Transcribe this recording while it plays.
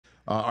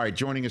All right,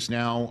 joining us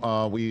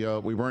now. We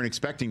weren't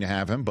expecting to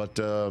have him, but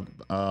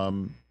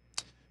kind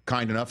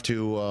enough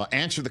to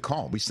answer the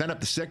call. We sent up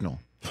the signal.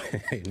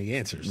 And he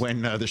answers.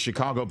 When the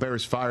Chicago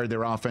Bears fired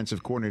their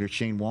offensive coordinator,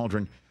 Shane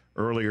Waldron,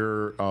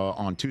 earlier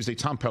on Tuesday.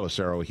 Tom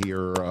Pelissero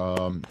here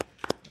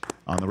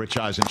on the Rich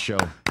Eisen Show.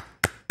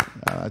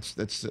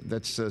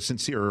 That's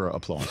sincere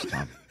applause,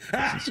 Tom.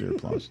 Sincere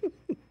applause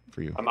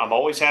for you. I'm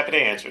always happy to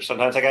answer.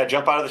 Sometimes I got to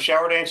jump out of the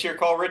shower to answer your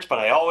call, Rich, but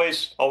I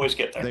always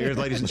get there. There,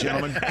 ladies and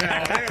gentlemen.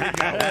 There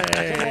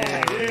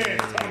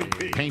we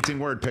go. Painting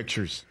word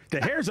pictures. The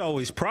hair's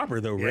always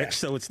proper, though, Rich,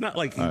 so it's not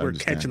like you were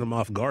catching them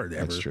off guard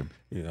ever. That's true.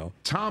 You know.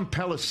 Tom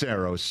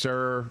Pelissero,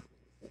 sir,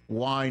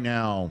 why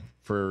now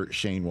for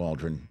Shane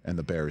Waldron and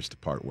the Bears to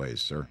part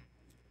ways, sir?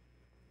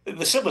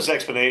 The simplest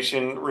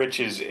explanation, Rich,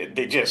 is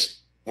they just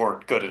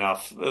weren't good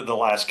enough the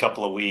last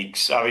couple of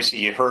weeks. Obviously,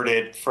 you heard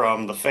it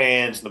from the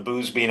fans, the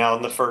boos being out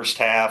in the first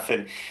half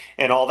and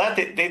all that.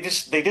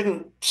 They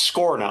didn't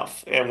score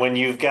enough. And when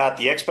you've got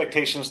the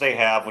expectations they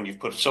have, when you've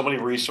put so many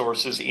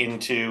resources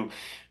into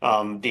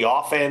the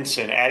offense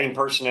and adding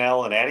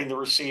personnel and adding the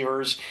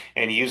receivers,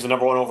 and you use the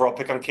number 1 overall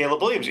pick on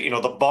Caleb Williams,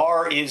 the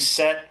bar is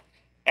set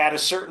at a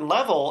certain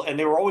level, and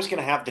they were always going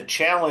to have the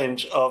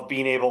challenge of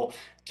being able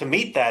to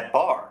meet that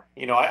bar.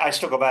 I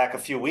still go back a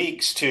few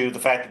weeks to the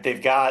fact that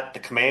they've got the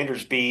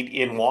Commanders beat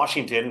in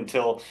Washington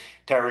until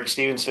Tyreek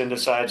Stevenson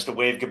decides to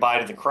wave goodbye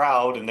to the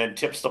crowd and then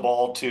tips the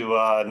ball to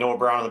Noah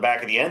Brown in the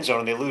back of the end zone,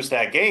 and they lose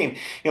that game.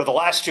 The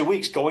last 2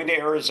 weeks, going to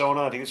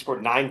Arizona, I think they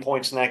scored 9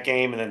 points in that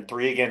game and then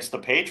 3 against the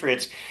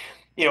Patriots.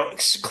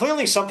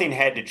 Clearly something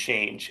had to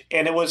change.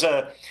 And it was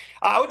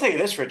I would tell you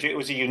this, Rich, it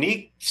was a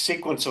unique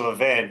sequence of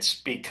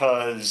events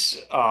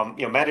because,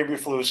 Matt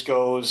Eberflus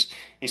goes,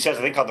 he says,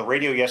 I think on the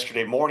radio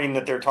yesterday morning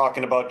that they're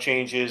talking about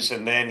changes,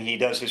 and then he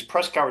does his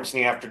press conference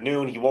in the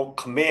afternoon. He won't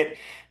commit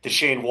to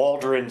Shane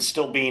Waldron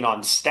still being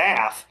on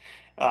staff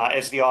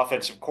as the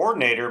offensive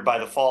coordinator by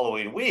the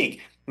following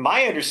week.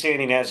 My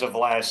understanding as of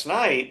last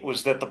night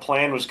was that the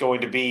plan was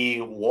going to be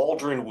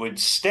Waldron would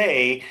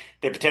stay.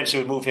 They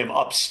potentially would move him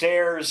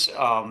upstairs,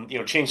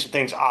 change some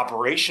things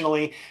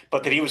operationally,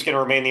 but that he was going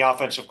to remain the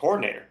offensive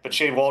coordinator. But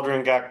Shane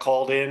Waldron got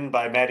called in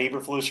by Matt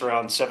Eberflus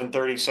around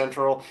 7:30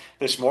 Central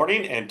this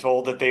morning and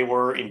told that they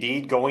were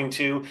indeed going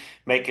to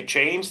make a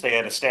change. They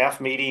had a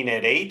staff meeting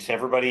at 8.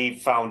 Everybody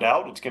found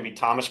out it's going to be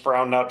Thomas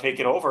Brown now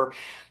taking over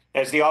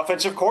as the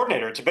offensive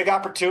coordinator. It's a big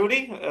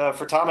opportunity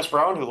for Thomas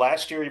Brown, who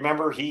last year,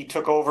 remember, he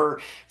took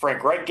over.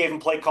 Frank Reich gave him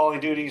play calling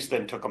duties,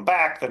 then took him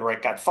back. Then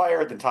Reich got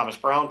fired. Then Thomas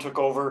Brown took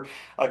over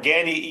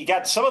again. He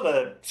got some of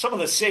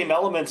the same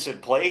elements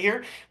at play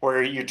here,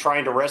 where you're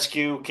trying to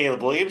rescue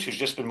Caleb Williams, who's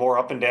just been more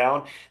up and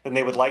down than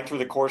they would like through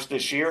the course of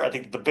this year. I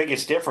think the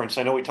biggest difference,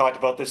 I know we talked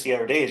about this the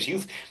other day, is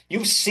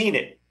you've seen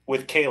it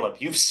with Caleb.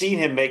 You've seen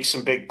him make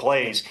some big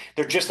plays.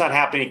 They're just not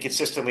happening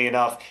consistently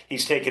enough.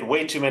 He's taken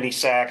way too many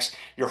sacks.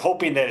 You're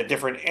hoping that a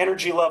different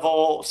energy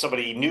level,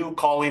 somebody new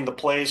calling the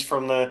plays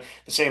from the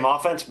same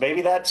offense,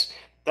 maybe that's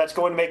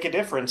going to make a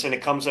difference, and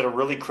it comes at a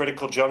really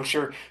critical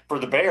juncture for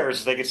the Bears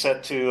as they get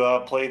set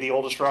to play the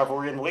oldest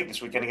rivalry in the league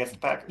this weekend against the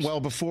Packers. Well,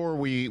 before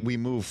we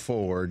move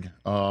forward,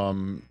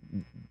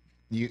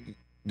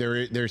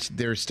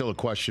 there's still a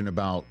question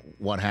about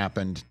what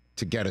happened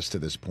to get us to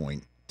this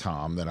point,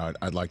 Tom, that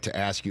I'd like to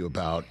ask you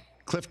about.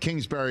 Cliff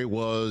Kingsbury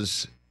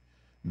was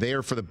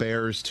there for the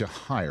Bears to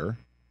hire.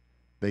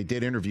 They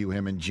did interview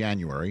him in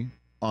January,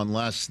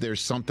 unless there's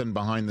something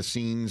behind the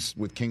scenes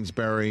with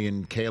Kingsbury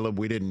and Caleb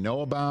we didn't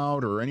know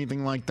about or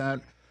anything like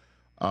that.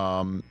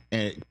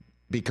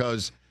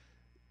 Because,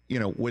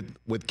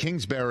 with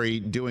Kingsbury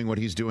doing what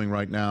he's doing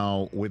right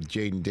now with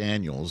Jaden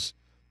Daniels,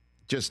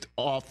 just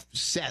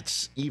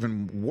offsets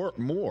even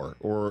more,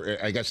 or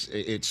I guess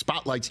it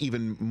spotlights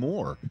even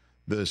more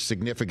the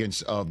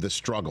significance of the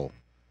struggle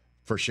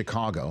for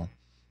Chicago.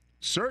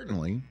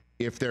 Certainly,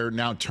 if they're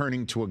now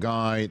turning to a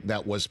guy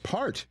that was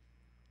part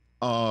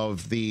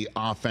of the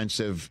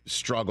offensive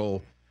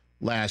struggle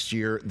last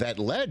year that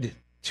led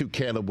to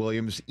Caleb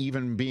Williams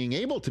even being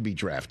able to be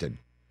drafted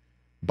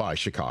by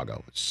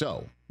Chicago.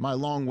 So, my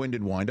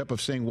long-winded windup of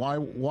saying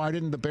why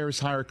didn't the Bears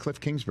hire Cliff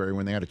Kingsbury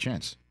when they had a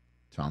chance,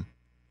 Tom?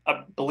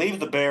 I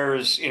believe the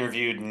Bears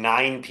interviewed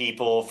 9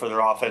 people for their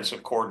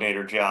offensive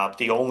coordinator job.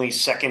 The only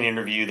second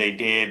interview they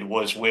did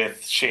was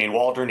with Shane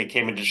Waldron. He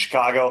came into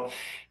Chicago,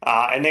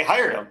 and they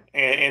hired him.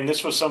 And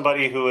this was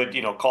somebody who had,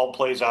 called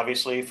plays,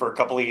 obviously, for a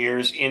couple of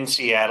years in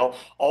Seattle.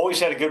 Always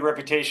had a good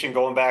reputation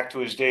going back to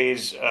his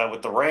days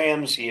with the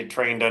Rams. He had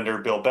trained under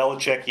Bill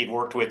Belichick. He'd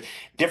worked with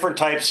different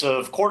types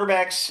of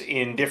quarterbacks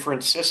in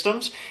different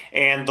systems.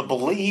 And the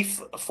belief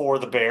for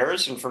the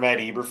Bears and for Matt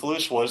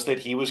Eberflus was that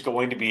he was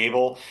going to be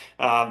able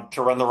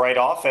to run the right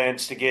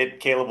offense to get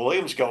Caleb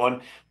Williams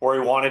going where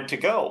he wanted to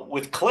go.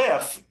 With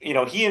Cliff,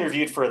 he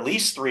interviewed for at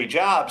least 3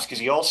 jobs because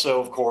he also,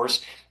 of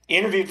course,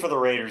 interviewed for the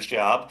Raiders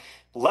job,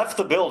 left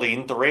the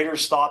building. The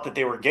Raiders thought that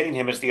they were getting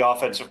him as the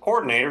offensive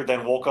coordinator,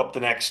 then woke up the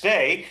next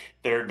day.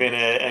 There had been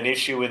an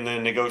issue in the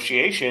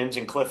negotiations,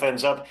 and Cliff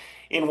ends up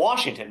in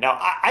Washington. Now,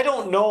 I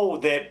don't know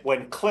that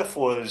when Cliff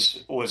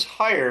was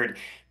hired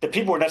that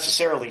people were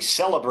necessarily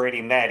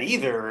celebrating that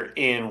either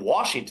in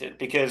Washington,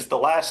 because the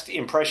last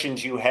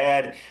impressions you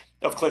had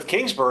of Cliff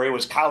Kingsbury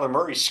was Kyler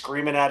Murray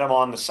screaming at him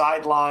on the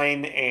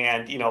sideline,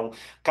 and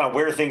kind of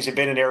where things had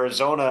been in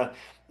Arizona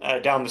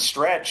down the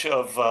stretch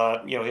of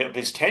of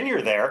his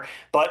tenure there,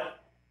 but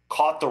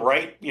caught the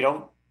right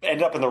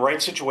end up in the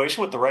right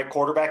situation with the right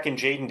quarterback in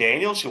Jaden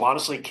Daniels, who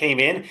honestly came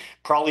in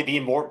probably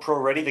being more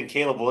pro-ready than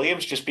Caleb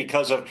Williams just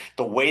because of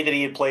the way that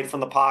he had played from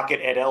the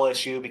pocket at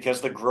LSU, because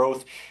of the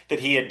growth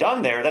that he had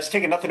done there. That's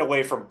taken nothing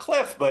away from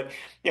Cliff, but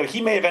he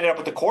may have ended up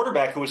with a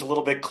quarterback who was a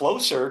little bit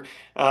closer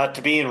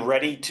to being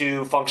ready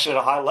to function at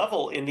a high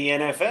level in the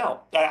NFL.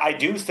 I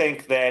do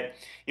think that,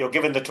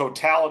 given the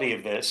totality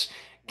of this,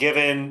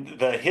 given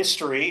the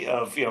history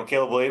of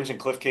Caleb Williams and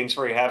Cliff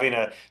Kingsbury having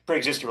a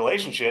pre-existing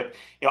relationship,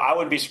 I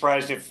wouldn't be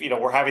surprised if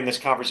we're having this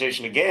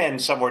conversation again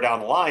somewhere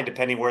down the line,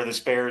 depending where this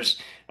Bears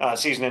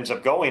season ends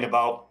up going,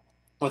 about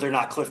whether or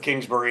not Cliff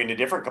Kingsbury in a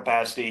different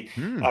capacity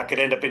could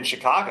end up in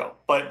Chicago.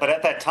 But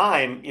at that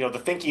time, the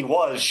thinking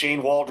was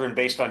Shane Waldron,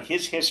 based on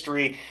his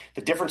history,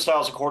 the different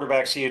styles of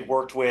quarterbacks he had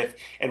worked with,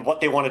 and what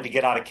they wanted to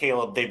get out of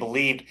Caleb, they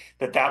believed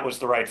that that was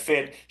the right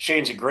fit.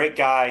 Shane's a great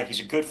guy.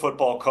 He's a good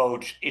football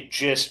coach. It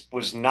just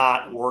was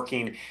not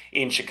working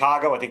in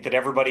Chicago. I think that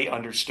everybody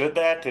understood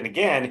that. And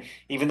again,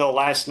 even though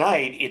last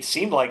night it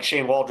seemed like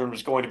Shane Waldron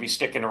was going to be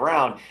sticking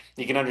around,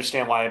 you can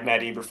understand why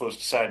Matt Eberflus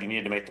decided he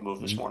needed to make the move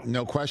this morning.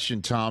 No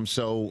question, Tom.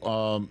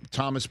 So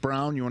Thomas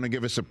Brown, you want to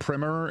give us a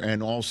primer,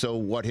 and also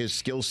what his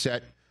skill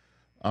set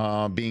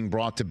being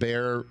brought to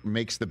bear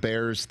makes the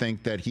Bears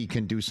think that he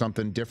can do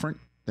something different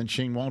than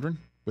Shane Waldron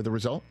with the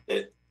result?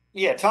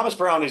 Yeah, Thomas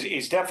Brown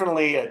is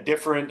definitely a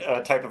different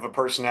type of a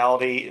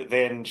personality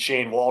than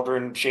Shane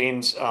Waldron.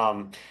 Shane's, I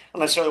don't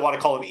necessarily want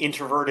to call him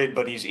introverted,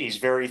 but he's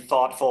very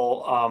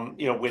thoughtful.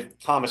 With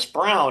Thomas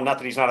Brown, not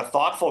that he's not a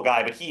thoughtful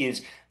guy, but he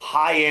is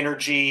high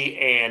energy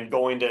and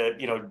going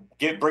to,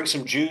 bring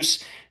some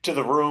juice to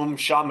the room.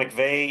 Sean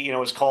McVay,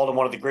 has called him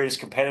one of the greatest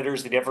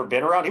competitors that ever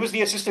been around. He was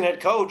the assistant head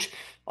coach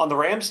on the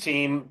Rams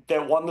team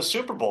that won the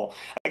Super Bowl.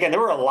 Again, there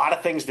were a lot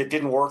of things that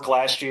didn't work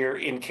last year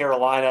in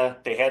Carolina.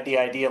 They had the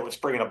idea, let's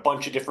bring in a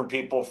bunch of different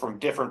people from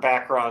different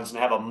backgrounds and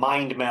have a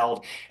mind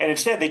meld. And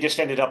instead, they just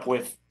ended up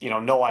with,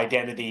 no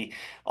identity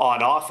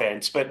on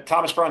offense. But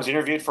Thomas Brown's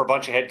interviewed for a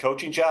bunch of head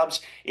coaching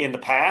jobs in the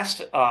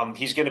past.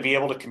 He's going to be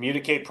able to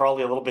communicate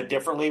probably a little bit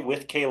differently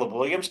with Caleb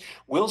Williams.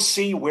 We'll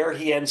see where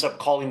he ends up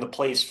calling the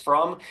plays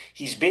from.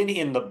 He's been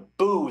in the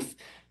booth,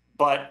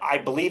 but I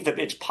believe that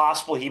it's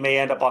possible he may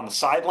end up on the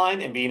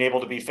sideline and being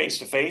able to be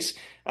face-to-face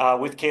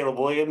with Caleb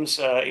Williams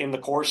in the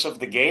course of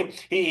the game.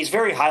 He's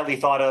very highly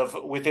thought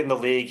of within the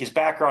league. His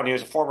background, he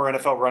was a former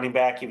NFL running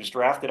back. He was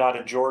drafted out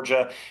of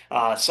Georgia,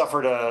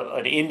 suffered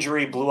an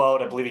injury, blew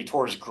out. I believe he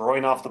tore his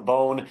groin off the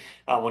bone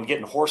when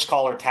getting horse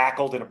collar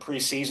tackled in a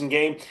preseason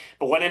game,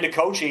 but went into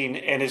coaching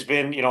and has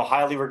been,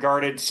 highly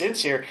regarded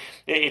since here.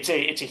 It's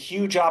a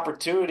huge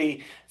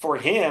opportunity for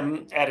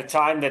him at a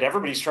time that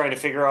everybody's trying to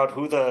figure out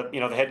who the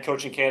head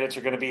coaching candidates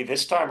are going to be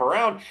this time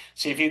around.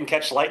 See if you can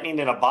catch lightning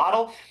in a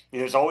bottle.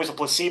 There's always a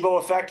placebo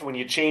effect when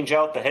you change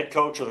out the head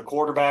coach or the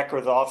quarterback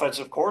or the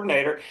offensive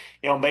coordinator.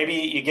 Maybe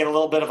you get a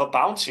little bit of a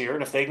bounce here,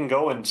 and if they can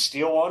go and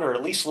steal one or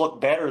at least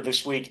look better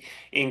this week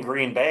in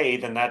Green Bay,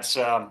 then that's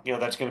going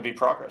to be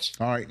progress.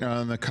 All right,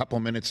 in the couple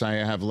minutes I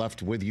have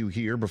left with you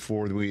here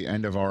before the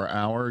end of our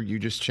hour, you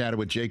just chatted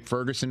with Jake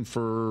Ferguson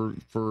for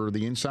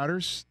the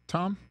Insiders,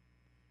 Tom?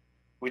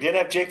 We did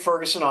have Jake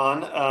Ferguson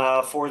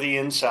on for the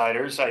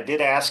Insiders. I did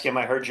ask him.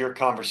 I heard your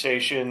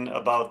conversation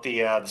about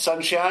the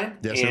sunshine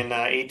in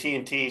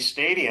AT&T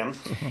Stadium,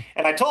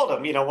 and I told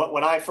him,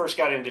 when I first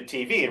got into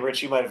TV, and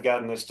Rich, you might have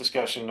gotten this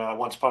discussion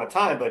once upon a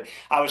time, but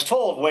I was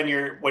told when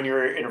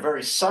you're in a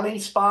very sunny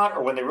spot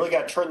or when they really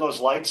got to turn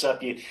those lights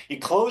up, you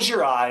close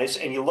your eyes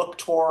and you look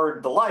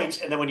toward the lights,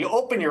 and then when you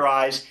open your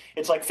eyes,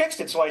 it's like fixed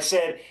it. So I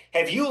said,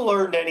 have you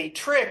learned any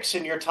tricks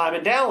in your time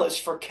in Dallas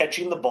for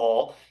catching the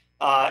ball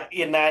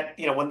in that,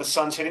 when the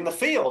sun's hitting the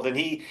field? And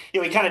he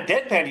kind of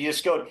deadpanned.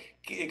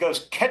 He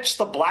goes, catch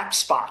the black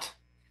spot.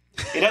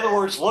 In other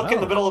words, look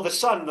in the middle of the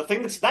sun. The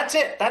thing that's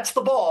it. That's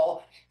the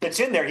ball that's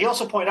in there. He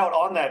also pointed out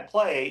on that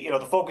play,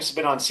 the focus has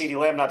been on CeeDee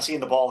Lamb not seeing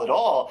the ball at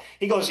all.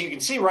 He goes, you can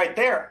see right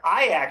there,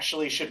 I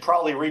actually should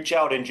probably reach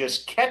out and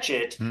just catch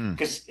it,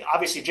 because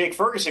obviously Jake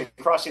Ferguson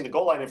crossing the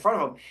goal line in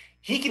front of him,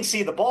 he can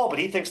see the ball, but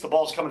he thinks the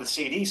ball's coming to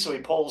CD, so he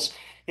pulls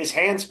his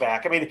hands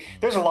back. I mean,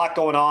 there's a lot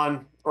going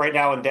on right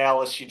now in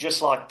Dallas. You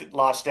just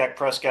lost Dak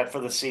Prescott for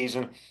the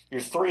season.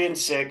 You're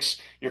 3-6.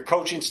 Your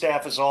coaching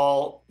staff is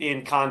all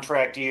in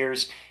contract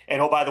years.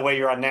 And, oh, by the way,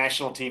 you're on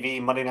national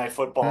TV, Monday Night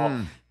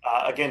Football,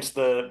 against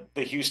the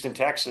Houston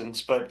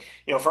Texans. But,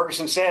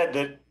 Ferguson said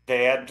that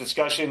they had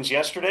discussions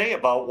yesterday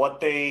about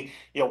what they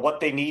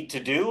need to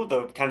do,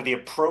 the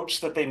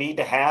approach that they need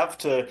to have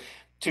to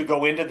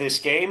go into this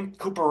game.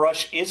 Cooper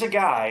Rush is a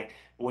guy.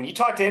 When you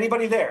talk to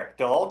anybody there,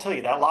 they'll all tell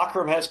you that locker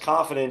room has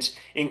confidence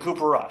in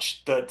Cooper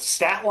Rush. The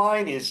stat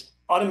line is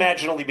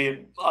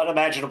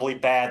unimaginably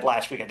bad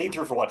last week. I think he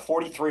threw for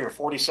 43 or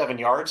 47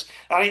 yards.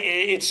 I mean,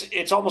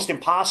 it's almost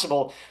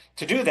impossible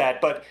to do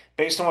that. But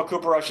based on what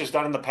Cooper Rush has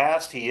done in the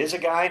past, he is a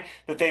guy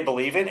that they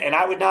believe in. And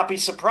I would not be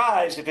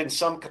surprised if in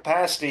some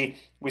capacity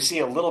we see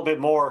a little bit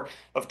more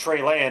of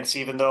Trey Lance,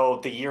 even though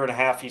the year and a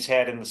half he's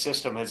had in the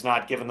system has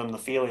not given them the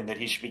feeling that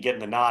he should be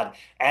getting the nod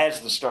as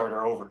the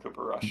starter over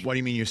Cooper Rush. What do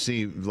you mean, you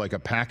see like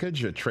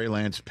a Trey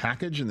Lance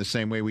package in the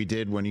same way we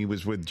did when he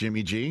was with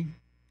Jimmy G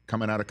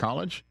coming out of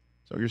college?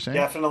 Is that what you're saying?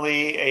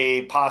 Definitely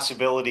a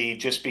possibility,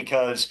 just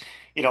because,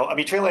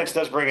 Trey Lance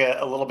does bring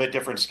a little bit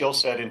different skill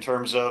set in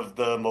terms of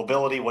the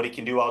mobility, what he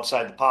can do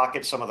outside the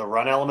pocket, some of the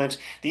run elements.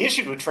 The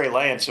issue with Trey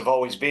Lance have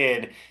always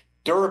been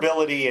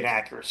durability and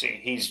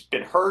accuracy. He's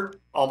been hurt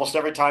almost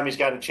every time he's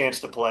gotten a chance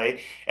to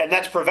play, and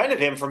that's prevented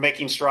him from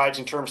making strides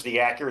in terms of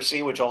the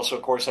accuracy, which also,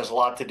 of course, has a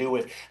lot to do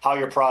with how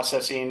you're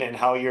processing and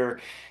how you're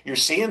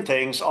seeing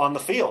things on the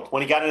field.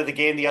 When he got into the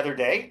game the other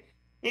day,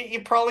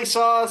 you probably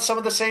saw some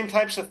of the same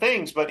types of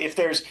things, but if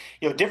there's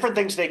different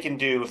things they can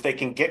do, if they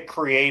can get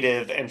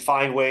creative and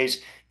find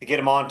ways to get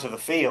him onto the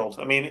field.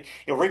 I mean,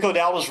 Rico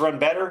Dowdle's run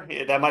better.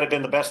 That might have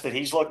been the best that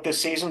he's looked this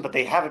season, but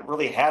they haven't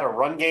really had a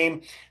run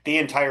game the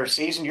entire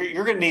season.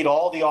 You're going to need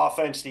all the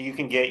offense that you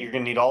can get. You're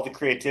going to need all the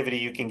creativity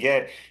you can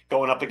get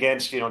going up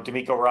against,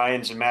 D'Amico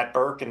Ryans and Matt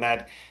Burke and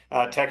that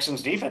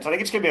Texans defense. I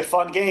think it's going to be a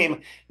fun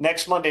game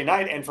next Monday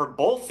night. And for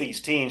both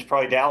these teams,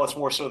 probably Dallas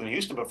more so than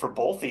Houston, but for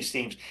both these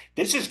teams,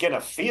 this is going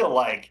to feel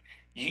like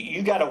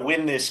you got to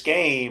win this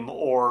game,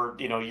 or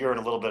you're in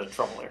a little bit of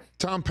trouble here.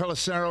 Tom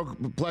Pelissero,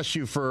 bless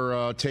you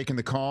for taking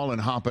the call and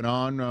hopping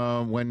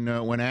on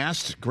when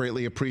asked.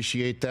 Greatly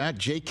appreciate that.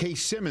 J.K.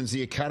 Simmons,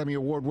 the Academy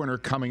Award winner,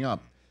 coming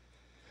up.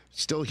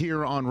 Still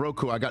here on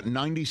Roku. I got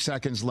 90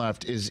 seconds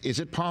left. Is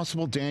it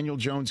possible Daniel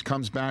Jones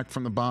comes back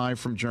from the bye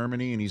from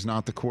Germany and he's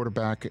not the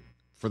quarterback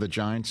for the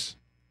Giants,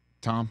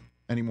 Tom,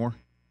 anymore?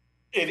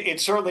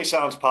 It certainly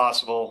sounds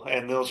possible,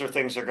 and those are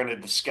things they're going to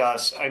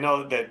discuss. I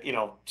know that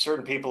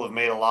certain people have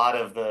made a lot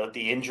of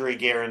the injury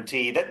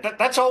guarantee.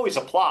 That's always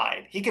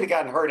applied. He could have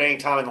gotten hurt any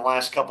time in the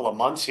last couple of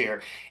months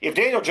here. If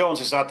Daniel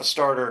Jones is not the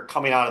starter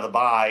coming out of the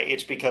bye,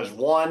 it's because,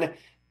 one,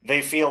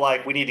 they feel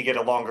like we need to get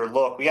a longer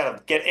look. We got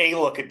to get a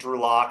look at Drew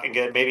Lock and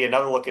get maybe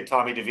another look at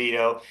Tommy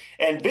DeVito,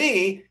 and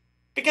B,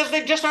 because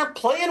they just aren't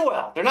playing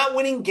well. They're not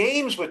winning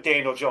games with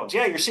Daniel Jones.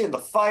 Yeah, you're seeing the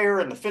fire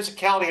and the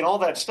physicality and all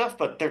that stuff,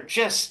 but they're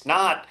just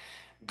not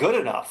good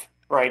enough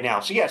right now.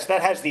 So yes,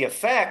 that has the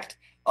effect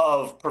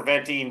of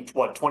preventing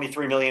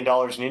 $23 million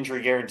in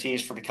injury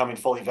guarantees for becoming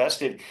fully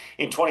vested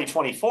in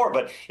 2024.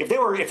 But if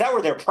that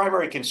were their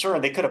primary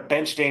concern, they could have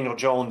benched Daniel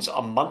Jones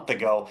a month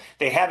ago.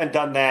 They haven't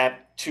done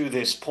that to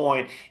this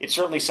point. It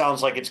certainly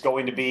sounds like it's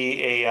going to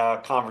be a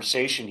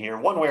conversation here.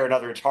 One way or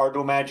another, it's hard to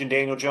imagine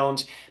Daniel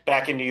Jones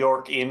back in New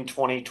York in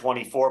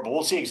 2024, but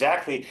we'll see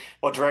exactly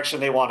what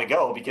direction they want to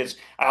go, because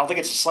I don't think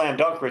it's a slam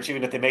dunk, Rich,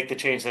 even if they make the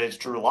change that it's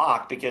Drew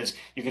Lock, because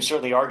you can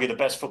certainly argue the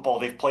best football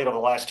they've played over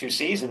the last two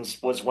seasons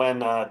was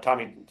when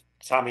Tommy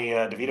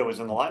DeVito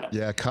was in the lineup.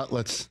 Yeah,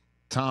 cutlets.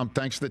 Tom,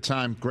 thanks for the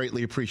time.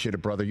 Greatly appreciate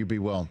it, brother. You be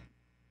well.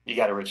 You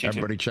got it, Rich.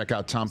 Everybody check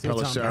out Tom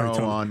Pelissero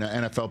on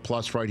NFL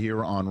Plus right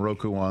here on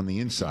Roku on the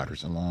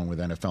Insiders, along with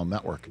NFL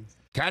Network.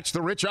 Catch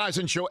the Rich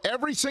Eisen Show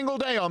every single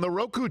day on the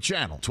Roku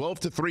channel,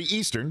 12 to 3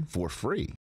 Eastern, for free.